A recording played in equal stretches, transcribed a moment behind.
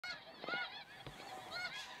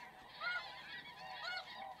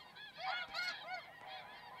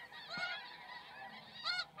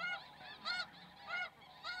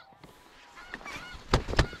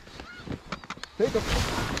Take him.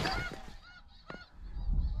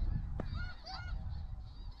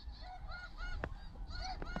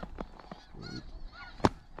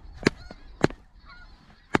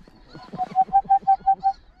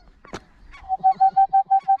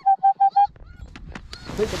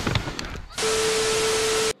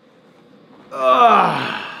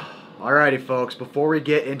 Alrighty folks, before we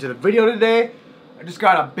get into the video today, I just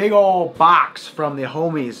got a big old box from the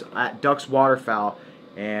homies at Ducks Waterfowl,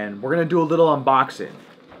 and we're gonna do a little unboxing.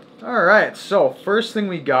 Alright, so first thing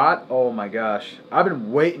we got, oh my gosh, I've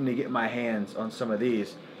been waiting to get my hands on some of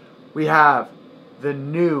these. We have the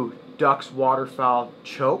new Ducks Waterfowl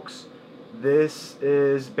chokes. This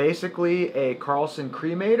is basically a Carlson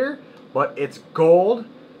cremator, but it's gold.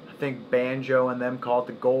 I think Banjo and them call it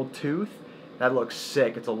the gold tooth. That looks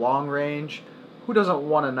sick. It's a long range. Who doesn't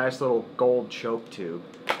want a nice little gold choke tube?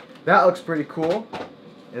 That looks pretty cool.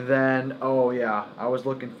 And then, oh yeah, I was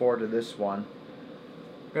looking forward to this one.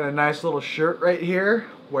 Got a nice little shirt right here.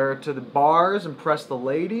 Wear it to the bars, impress the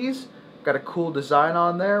ladies. Got a cool design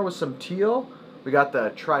on there with some teal. We got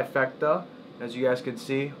the trifecta, as you guys can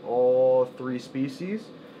see, all three species.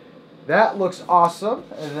 That looks awesome.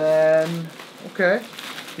 And then, okay,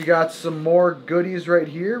 we got some more goodies right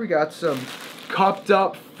here. We got some cupped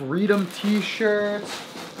up Freedom t-shirts.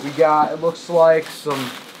 We got, it looks like some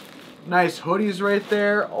nice hoodies right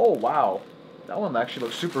there. Oh wow, that one actually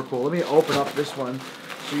looks super cool. Let me open up this one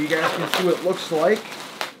so you guys can see what it looks like.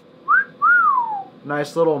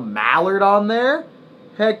 Nice little mallard on there.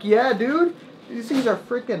 Heck yeah, dude. These things are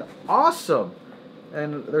freaking awesome.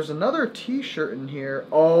 And there's another t-shirt in here.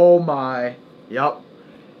 Oh my, yup.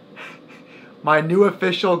 My new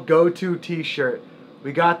official go-to t-shirt.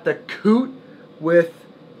 We got the coot with,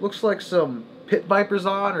 looks like some pit vipers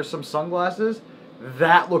on or some sunglasses.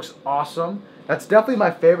 That looks awesome. That's definitely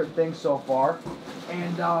my favorite thing so far.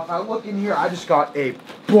 And if I look in here, I just got a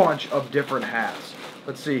bunch of different hats.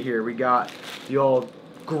 Let's see here. We got the old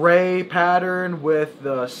gray pattern with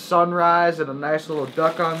the sunrise and a nice little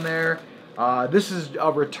duck on there. This is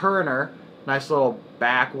a returner. Nice little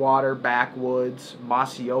backwater, backwoods,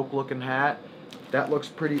 mossy oak looking hat. That looks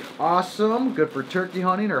pretty awesome. Good for turkey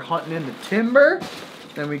hunting or hunting in the timber.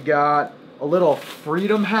 Then we got a little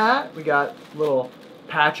Freedom hat. We got a little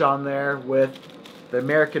patch on there with the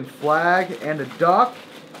American flag and a duck.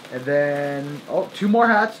 And then, oh, two more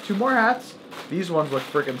hats. These ones look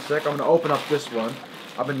freaking sick. I'm going to open up this one.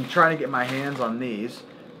 I've been trying to get my hands on these.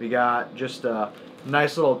 We got just a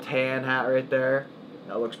nice little tan hat right there.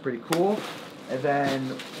 That looks pretty cool. And then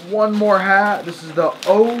one more hat. This is the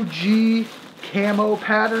OG camo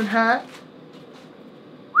pattern hat.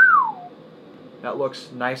 That looks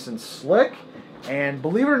nice and slick. And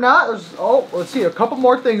believe it or not, there's, oh, let's see, a couple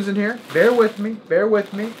more things in here. Bear with me.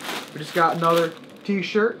 We just got another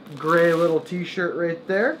t-shirt, gray little t-shirt right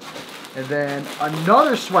there. And then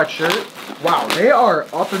another sweatshirt. Wow, they are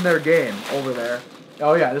up in their game over there.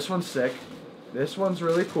 Oh yeah, this one's sick. This one's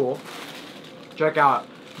really cool. Check out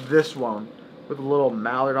this one with a little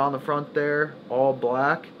mallard on the front there, all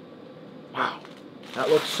black. Wow, that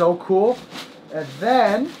looks so cool. And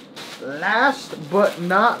then, last but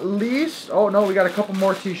not least, oh no, we got a couple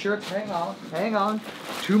more t-shirts. Hang on.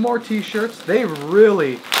 Two more t-shirts. They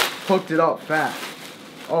really hooked it up fast.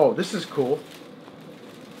 Oh, this is cool.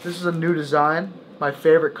 This is a new design. My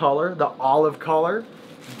favorite color, the olive color.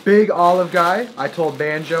 Big olive guy. I told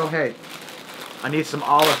Banjo, hey, I need some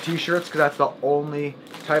olive t-shirts because that's the only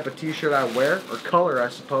type of t-shirt I wear, or color I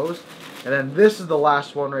suppose. And then this is the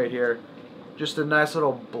last one right here. Just a nice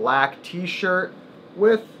little black t-shirt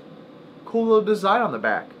with cool little design on the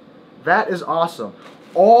back. That is awesome.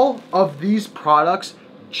 All of these products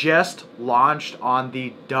just launched on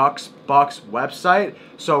the Ducks Bucks website.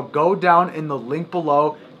 So go down in the link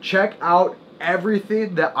below. Check out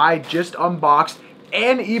everything that I just unboxed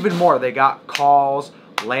and even more. They got calls,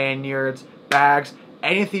 lanyards, bags,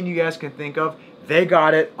 anything you guys can think of. They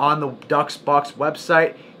got it on the Ducks Bucks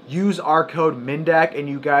website. Use our code MINDAC and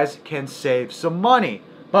you guys can save some money.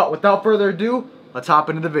 But without further ado, let's hop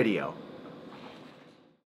into the video.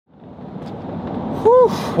 Whew.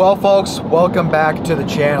 Well folks, welcome back to the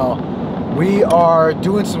channel. We are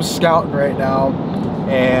doing some scouting right now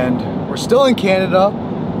and we're still in Canada,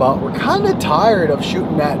 but we're kind of tired of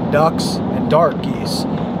shooting at ducks and dark geese.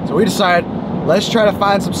 So we decided, let's try to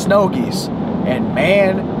find some snow geese. And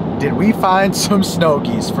man, did we find some snow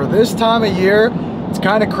geese. For this time of year, it's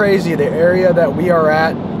kind of crazy. The area that we are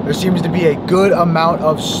at, there seems to be a good amount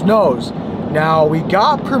of snows. Now, we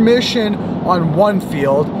got permission on one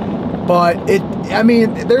field, but I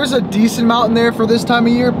mean, there's a decent amount in there for this time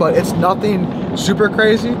of year, but it's nothing super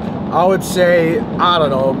crazy. I would say, I don't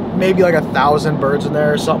know, maybe like 1,000 birds in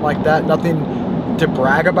there or something like that. Nothing to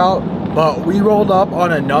brag about. But we rolled up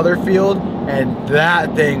on another field and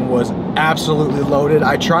that thing was absolutely loaded.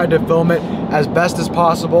 I tried to film it as best as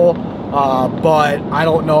possible, but I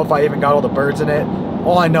don't know if I even got all the birds in it.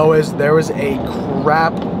 All I know is there was a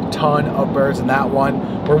crap ton of birds in that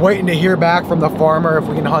one. We're waiting to hear back from the farmer if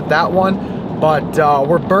we can hunt that one, but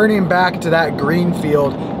we're burning back to that green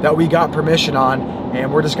field that we got permission on,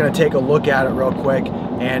 and we're just gonna take a look at it real quick.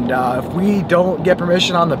 And if we don't get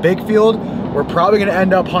permission on the big field, we're probably gonna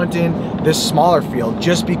end up hunting this smaller field,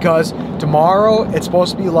 just because tomorrow it's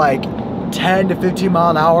supposed to be like 10 to 15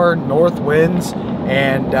 mile an hour north winds,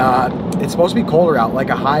 and it's supposed to be colder out, like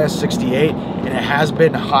a high of 68, and it has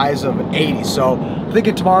been highs of 80. So I'm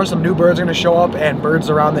thinking tomorrow some new birds are gonna show up, and birds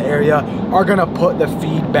around the area are gonna put the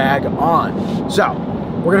feed bag on. So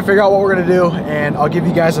we're gonna figure out what we're gonna do, and I'll give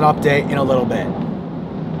you guys an update in a little bit.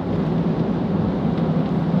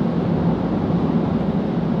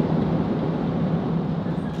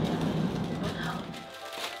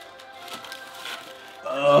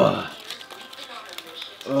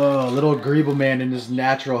 Little Grebo man in his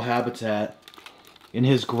natural habitat, in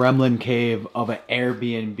his gremlin cave of an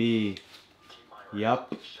Airbnb.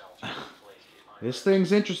 Yep. This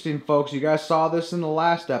thing's interesting, folks. You guys saw this in the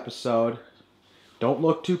last episode. Don't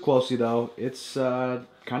look too closely, though. It's kind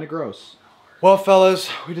of gross. Well, fellas,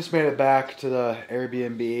 we just made it back to the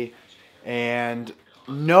Airbnb, and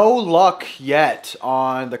no luck yet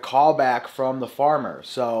on the callback from the farmer.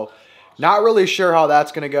 So not really sure how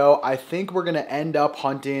that's going to go. I think we're going to end up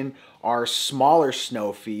hunting our smaller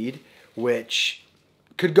snow feed, which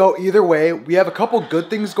could go either way. We have a couple good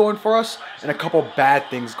things going for us and a couple bad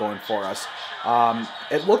things going for us.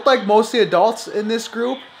 It looked like mostly adults in this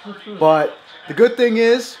group, but the good thing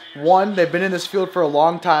is, one, they've been in this field for a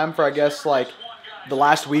long time, for I guess like the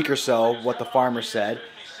last week or so, what the farmer said.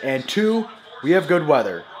 And two, we have good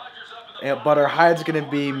weather, but our hide's going to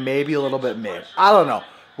be maybe a little bit mid. I don't know.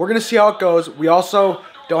 We're going to see how it goes. We also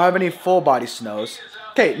don't have any full body snows.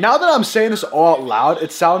 Okay, now that I'm saying this all out loud,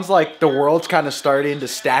 it sounds like the world's kind of starting to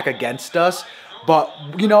stack against us. But,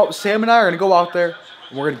 you know, Sam and I are going to go out there,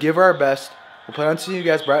 and we're going to give her our best. We'll plan on seeing you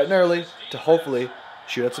guys bright and early to hopefully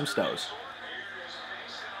shoot at some snows.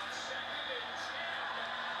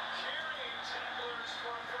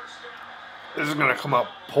 This is going to come out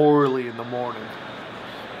poorly in the morning.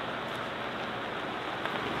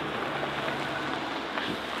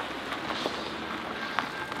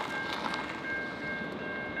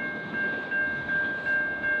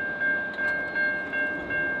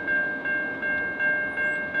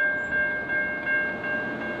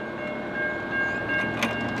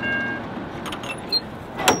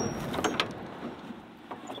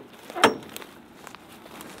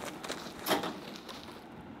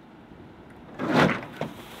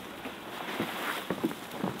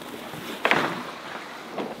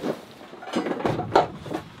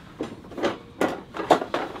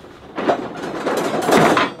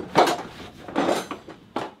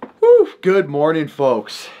 Good morning,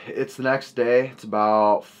 folks. It's the next day. It's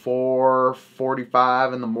about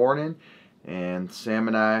 4:45 in the morning, and Sam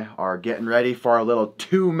and I are getting ready for our little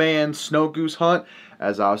two-man snow goose hunt.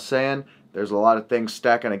 As I was saying, there's a lot of things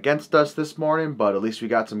stacking against us this morning, but at least we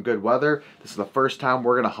got some good weather. This is the first time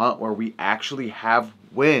we're gonna hunt where we actually have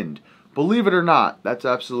wind. Believe it or not, that's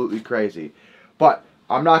absolutely crazy. But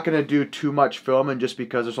I'm not going to do too much filming just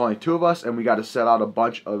because there's only two of us, and we got to set out a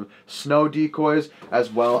bunch of snow decoys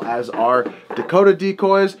as well as our Dakota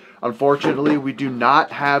decoys. Unfortunately, we do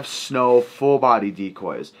not have snow full body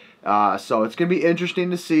decoys. So it's going to be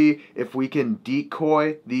interesting to see if we can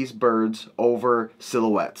decoy these birds over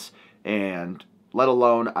silhouettes. And let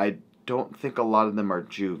alone, I don't think a lot of them are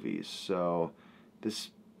juvies. So this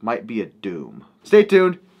might be a doom. Stay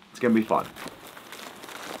tuned. It's going to be fun.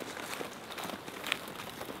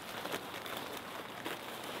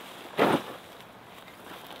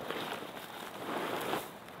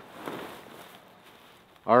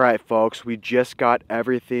 Alright folks, we just got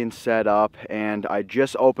everything set up, and I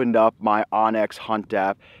just opened up my Onyx Hunt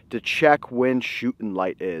app to check when shooting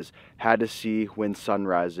light is. Had to see when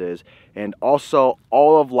sunrise is. And also,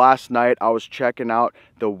 all of last night I was checking out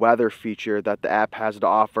the weather feature that the app has to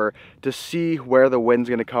offer to see where the wind's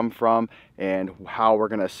going to come from and how we're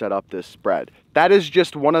gonna set up this spread. That is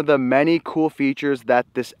just one of the many cool features that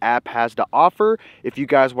this app has to offer. If you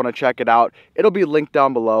guys wanna check it out, it'll be linked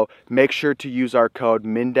down below. Make sure to use our code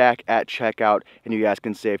MINDAC at checkout, and you guys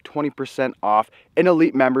can save 20% off an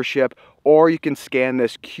elite membership, or you can scan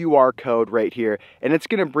this QR code right here, and it's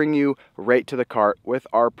gonna bring you right to the cart with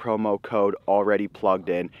our promo code already plugged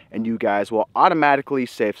in, and you guys will automatically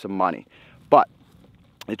save some money. But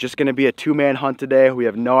it's just gonna be a two-man hunt today. We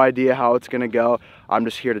have no idea how it's gonna go. I'm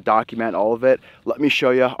just here to document all of it. Let me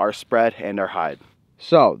show you our spread and our hide.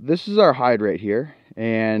 So this is our hide right here,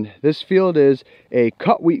 and this field is a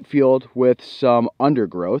cut wheat field with some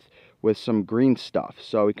undergrowth with some green stuff.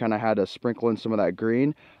 So we kind of had to sprinkle in some of that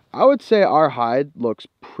green. I would say our hide looks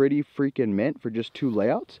pretty freaking mint for just 2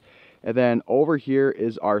 layouts. And then over here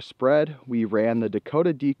is our spread. We ran the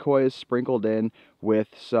Dakota decoys sprinkled in with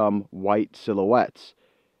some white silhouettes.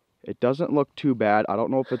 It doesn't look too bad. I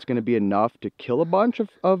don't know if it's going to be enough to kill a bunch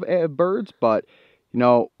of birds, but you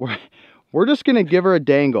know, we're just going to give her a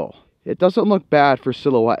dangle. It doesn't look bad for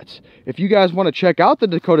silhouettes. If you guys want to check out the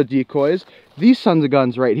Dakota decoys, these sons of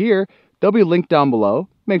guns right here, they'll be linked down below.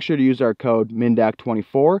 Make sure to use our code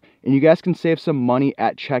MINDAC24, and you guys can save some money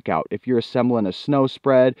at checkout if you're assembling a snow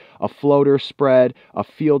spread, a floater spread, a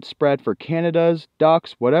field spread for Canadas,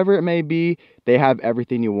 ducks, whatever it may be. They have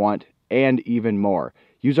everything you want and even more.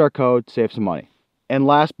 Use our code, save some money. And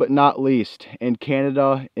last but not least, in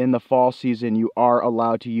Canada in the fall season, you are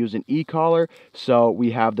allowed to use an e-collar. So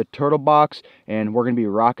we have the turtle box, and we're gonna be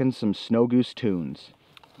rocking some Snow Goose tunes.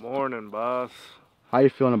 Morning, boss. How you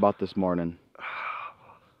feeling about this morning?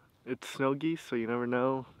 It's snow geese, so you never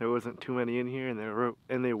know. There wasn't too many in here,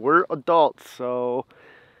 and they were adults, so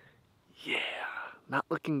yeah, not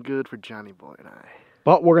looking good for Johnny Boy and I.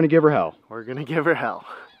 But we're gonna give her hell. We're gonna give her hell.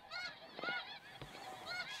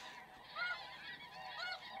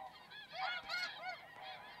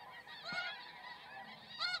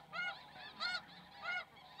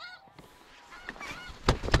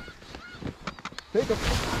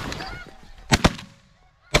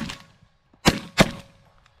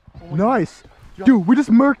 Nice. Dude, we just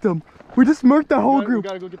murked him. We just murked the whole group. We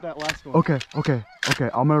gotta go get that last one. Okay.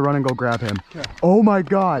 I'm gonna run and go grab him. Okay. Oh my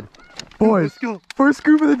God. Boys, Let's go. First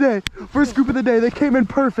group of the day. First group of the day. They came in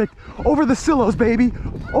perfect. Over the silos, baby.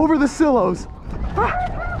 Over the silos.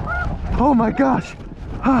 Ah. Oh my gosh.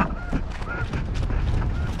 Ah.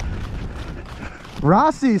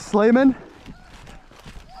 Rossi, Slayman.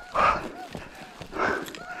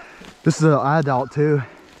 This is an adult too.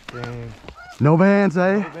 Dang. No vans,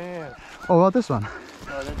 eh? Oh, man. Oh, what about this one?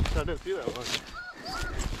 Oh, I didn't see that one.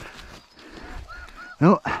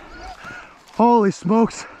 No. Holy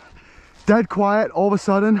smokes. Dead quiet all of a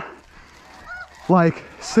sudden. Like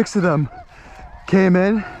 6 of them came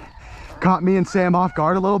in, caught me and Sam off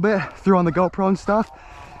guard a little bit, threw on the GoPro and stuff.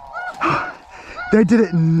 They did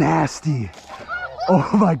it nasty. Oh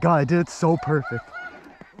my God, I did it so perfect.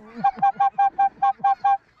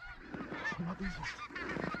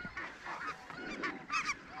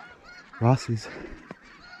 Rossies.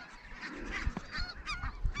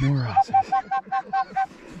 More Rossies.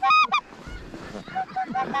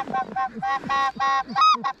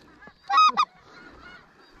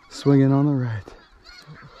 Swinging on the right.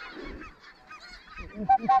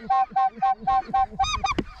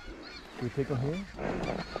 Can we take them here?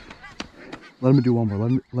 Let me do one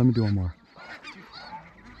more. Let me do one more.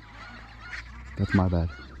 That's my bad.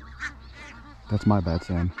 That's my bad,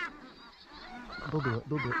 Sam. They'll do it.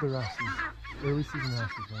 They'll do it. They're Rossies. Early season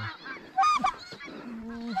Rossies, man.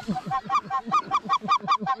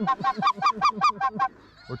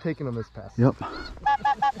 We're taking them this pass. Yep.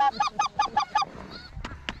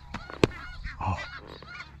 Oh,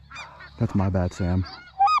 that's my bad, Sam.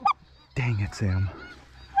 Dang it, Sam.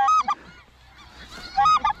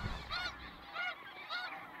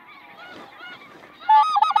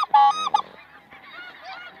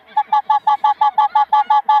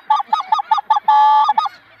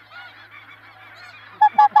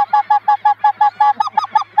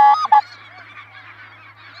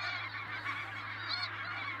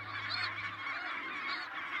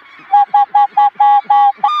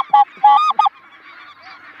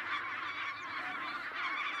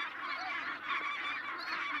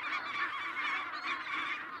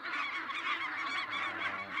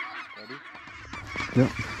 Yep.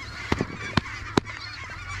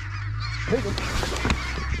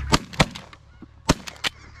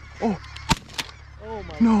 Oh. Oh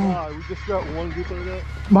my No. God, we just got one group of that.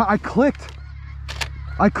 I clicked.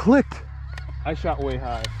 I shot way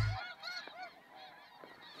high.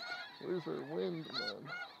 Where's our wind, man?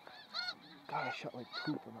 God, I shot like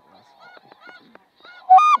poop on that last one.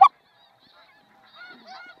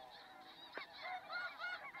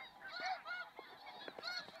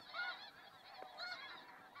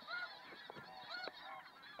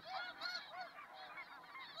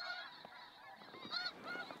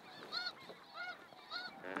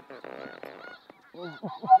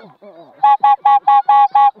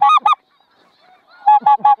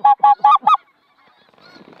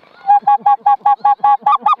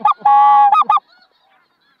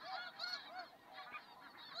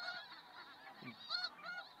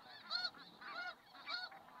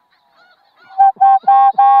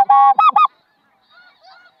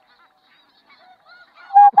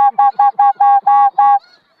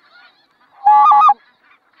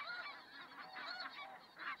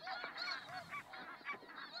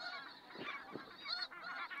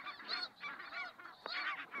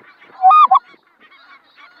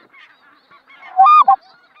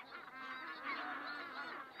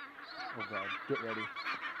 Oh God, get ready.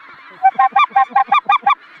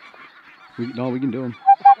 No, we can do them.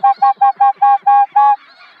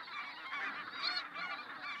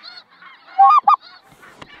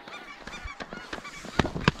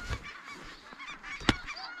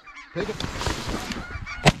 Take it.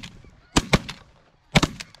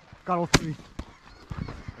 Got all three.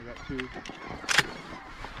 I got two.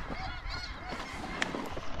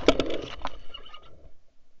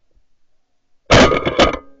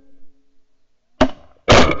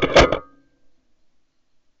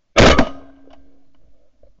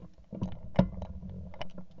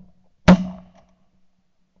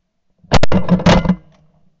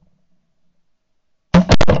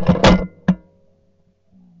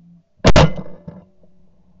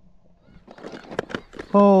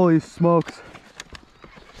 Holy smokes.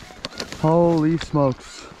 Holy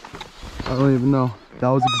smokes. I don't even know. That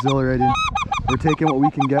was exhilarating. We're taking what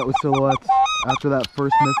we can get with silhouettes after that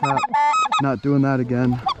first mishap. Not doing that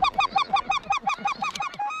again.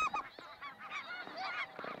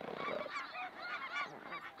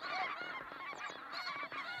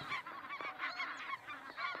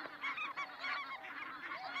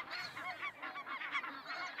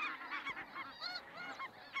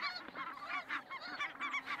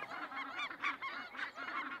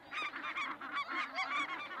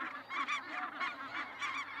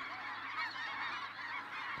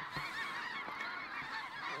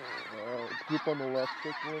 Group on the left,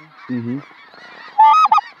 thick one. Mm-hmm.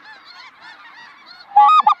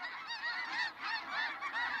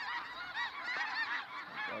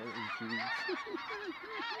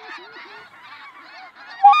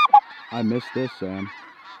 I missed this, Sam.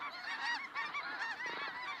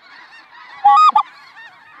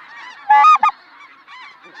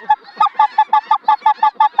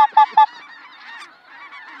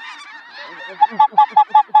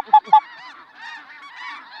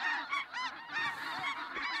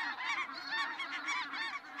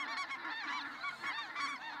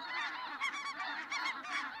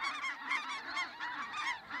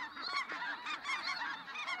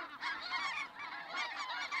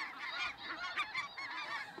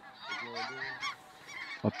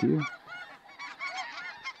 Up to you.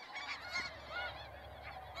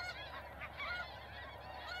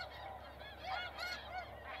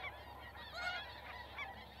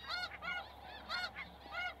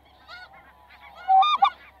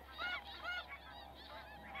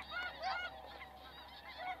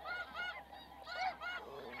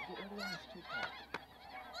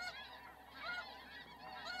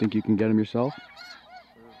 Think you can get him yourself?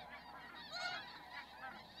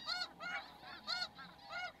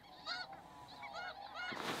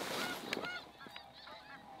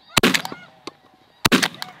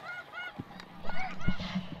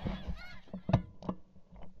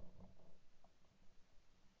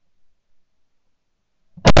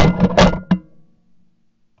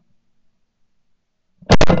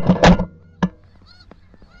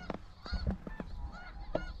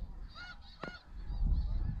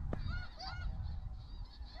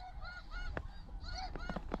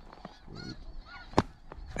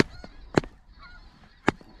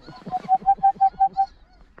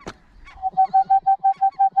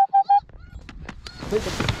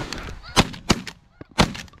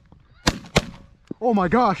 Oh my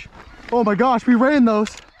gosh. Oh my gosh, we rained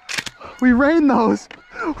those. We rained those.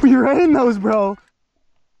 We rained those, bro.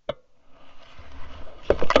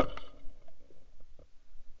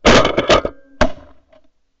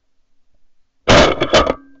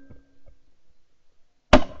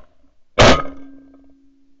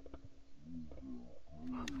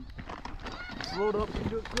 Load up and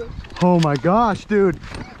do it quick. Oh my gosh, dude.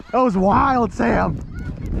 That was wild, Sam.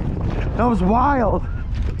 That was wild.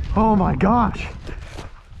 Oh my gosh.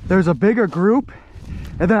 There's a bigger group,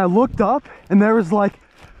 and then I looked up and there was like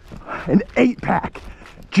an 8-pack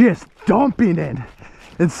just dumping in.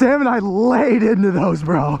 And Sam and I laid into those,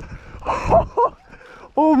 bro.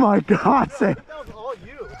 Oh my God, Sam. That was all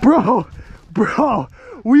you. Bro,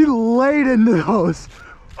 we laid into those.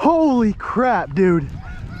 Holy crap, dude.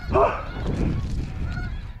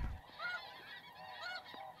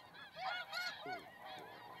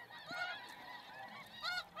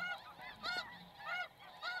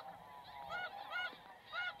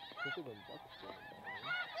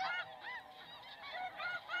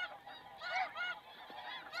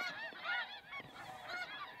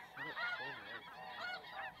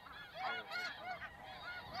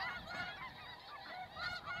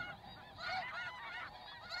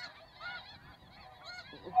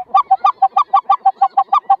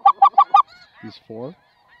 These 4?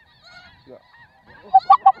 Yeah.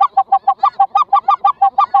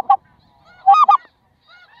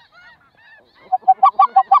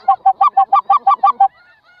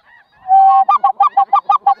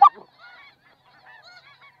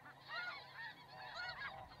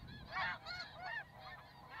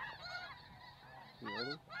 You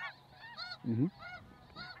ready? Mm-hmm.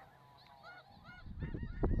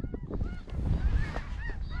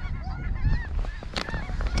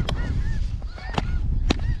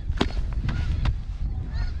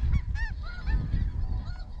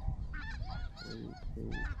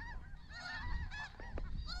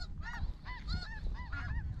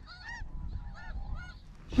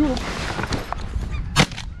 Shoot him.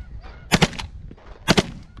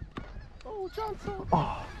 Oh, Johnson!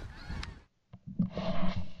 Oh.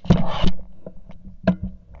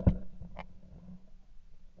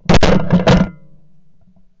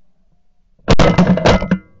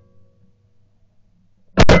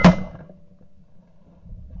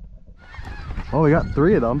 Oh, we got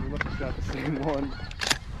 3 of them. We must have shot the same one.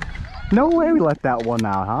 No way we let that one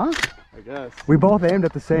out, huh? I guess. We both aimed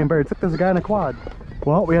at the same bird. It's like there's a guy in a quad.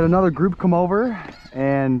 Well, we had another group come over,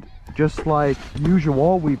 and just like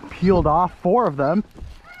usual, we peeled off 4 of them,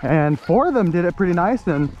 and 4 of them did it pretty nice.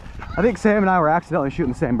 And I think Sam and I were accidentally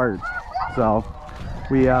shooting the same birds. So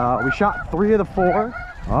we shot 3 of the 4.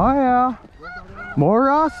 Oh yeah, more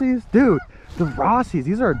Rossies, dude. The Rossies,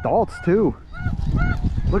 these are adults too.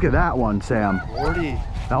 Look at that one, Sam. 40.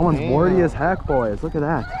 That one's warty as heck, boys. Look at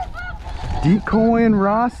that. Decoying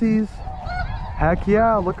Rossies. Heck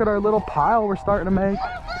yeah, look at our little pile we're starting to make.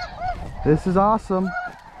 This is awesome.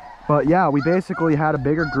 But yeah, we basically had a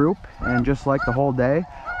bigger group, and just like the whole day,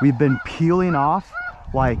 we've been peeling off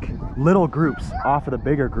like little groups off of the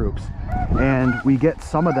bigger groups. And we get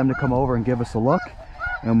some of them to come over and give us a look.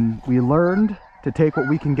 And we learned to take what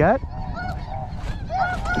we can get.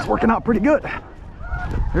 It's working out pretty good.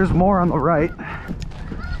 There's more on the right.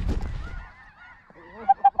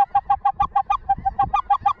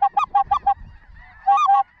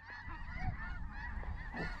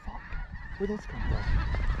 Where'd those come from?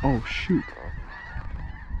 Oh shoot.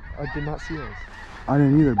 I did not see those. I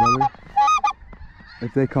didn't either, brother.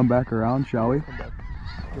 If they come back around, shall we? Come back.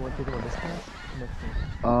 You want to take them on this pass? Next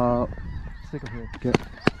one. Let's take them here. Okay.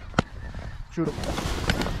 Shoot them.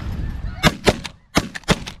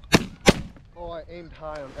 Oh, I aimed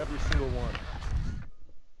high on every single one.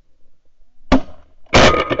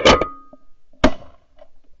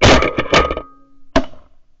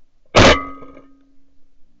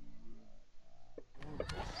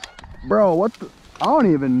 Bro, what the? I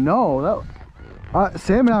don't even know. That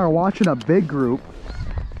Sam and I were watching a big group,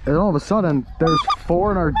 and all of a sudden there's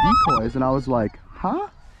 4 in our decoys, and I was like, huh?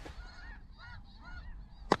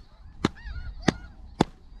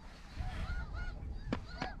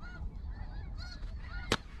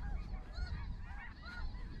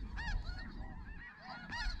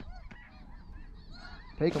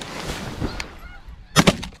 Take them.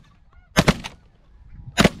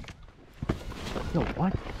 Yo,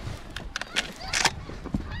 what?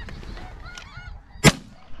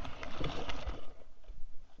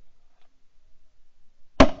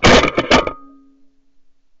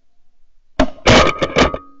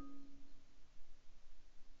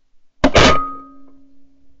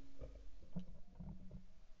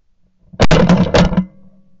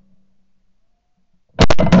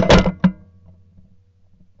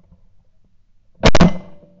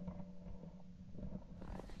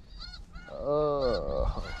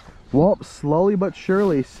 Well, slowly but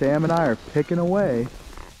surely, Sam and I are picking away.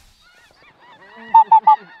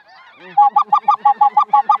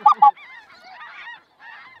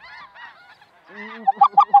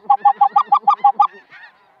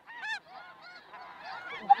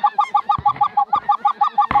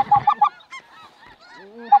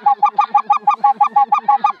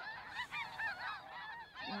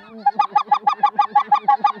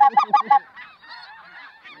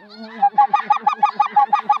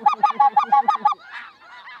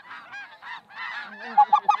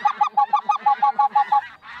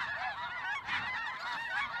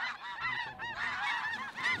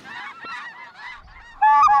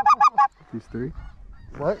 These three?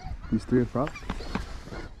 What? These three in front?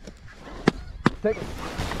 Take it.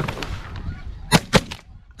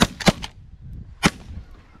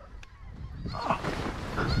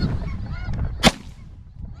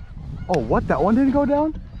 Oh, what? That one didn't go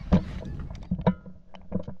down?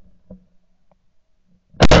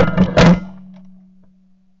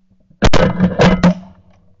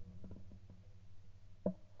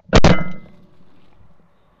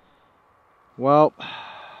 Well,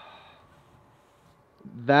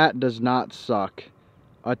 that does not suck.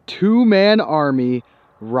 A two-man army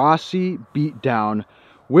Rossi beatdown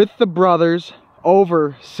with the brothers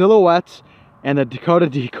over Silhouettes and the Dakota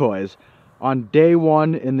Decoys on day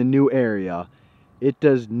one in the new area. It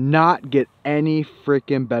does not get any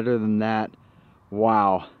freaking better than that.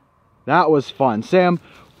 Wow, that was fun. Sam,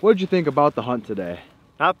 what did you think about the hunt today?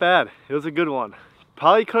 Not bad. It was a good one.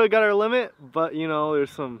 Probably could have got our limit, but you know, there's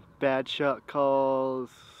some bad shot calls,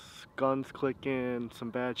 guns clicking, some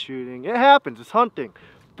bad shooting. It happens, it's hunting.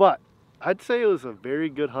 But I'd say it was a very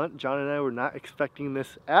good hunt. John and I were not expecting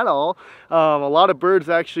this at all. A lot of birds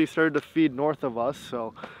actually started to feed north of us,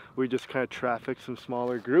 so we just kind of trafficked some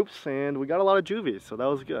smaller groups and we got a lot of juvies, so that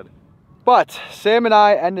was good. But Sam and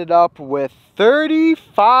I ended up with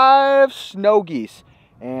 35 snow geese.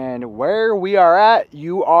 And where we are at,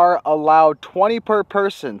 you are allowed 20 per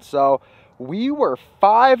person. So we were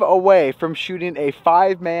 5 away from shooting a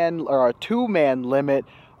 5-man or a 2-man limit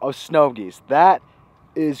of snow geese. That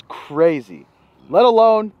is crazy. Let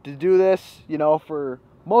alone to do this, you know, for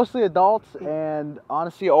mostly adults and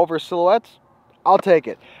honestly over Silhouettes. I'll take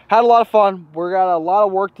it. Had a lot of fun. We got a lot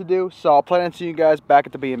of work to do, so I'll plan on seeing you guys back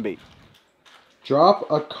at the B&B.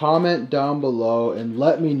 Drop a comment down below and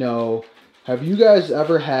let me know, have you guys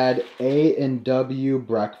ever had A&W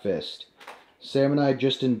breakfast? Sam and I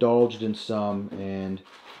just indulged in some and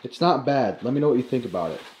it's not bad. Let me know what you think about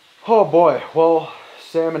it. Oh boy, well,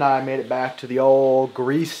 Sam and I made it back to the old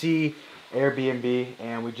greasy Airbnb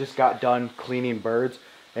and we just got done cleaning birds.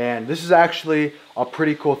 And this is actually a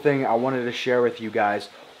pretty cool thing I wanted to share with you guys.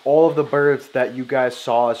 All of the birds that you guys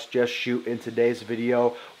saw us just shoot in today's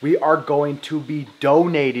video, we are going to be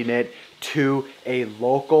donating it to a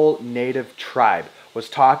local native tribe. Was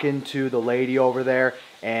talking to the lady over there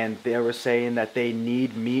and they were saying that they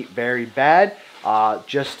need meat very bad.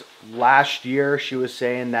 Just last year she was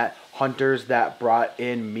saying that hunters that brought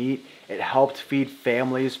in meat, it helped feed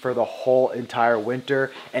families for the whole entire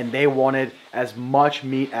winter and they wanted as much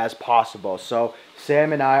meat as possible. So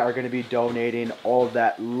Sam and I are going to be donating all of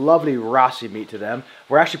that lovely Rossi meat to them.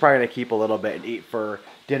 We're actually probably going to keep a little bit and eat for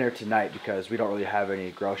dinner tonight because we don't really have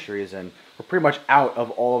any groceries and we're pretty much out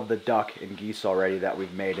of all of the duck and geese already that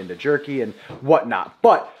we've made into jerky and whatnot.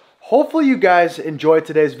 But hopefully you guys enjoyed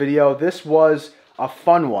today's video. This was a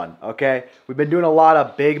fun one, okay? We've been doing a lot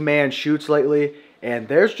of big man shoots lately and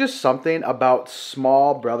there's just something about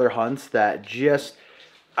small brother hunts that just,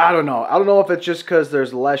 I don't know. I don't know if it's just because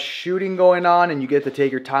there's less shooting going on and you get to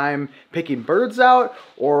take your time picking birds out,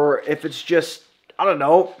 or if it's just, I don't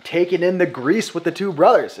know, taking in the grease with the two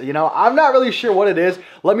brothers. You know, I'm not really sure what it is.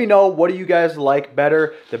 Let me know, what do you guys like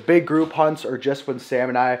better, the big group hunts or just when Sam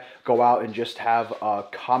and I go out and just have a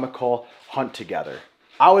comical hunt together?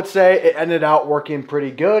 I would say it ended out working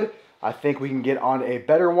pretty good. I think we can get on a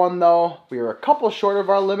better one though. We were a couple short of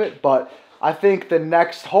our limit, but I think the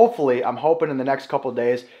next, hopefully, I'm hoping in the next couple of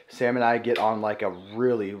days, Sam and I get on like a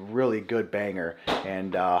really, really good banger.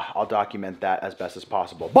 And I'll document that as best as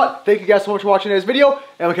possible. But thank you guys so much for watching today's video,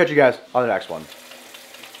 and we'll catch you guys on the next one.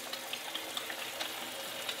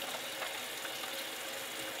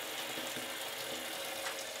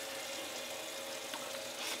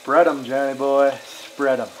 Spread them, Johnny boy,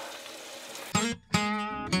 spread them.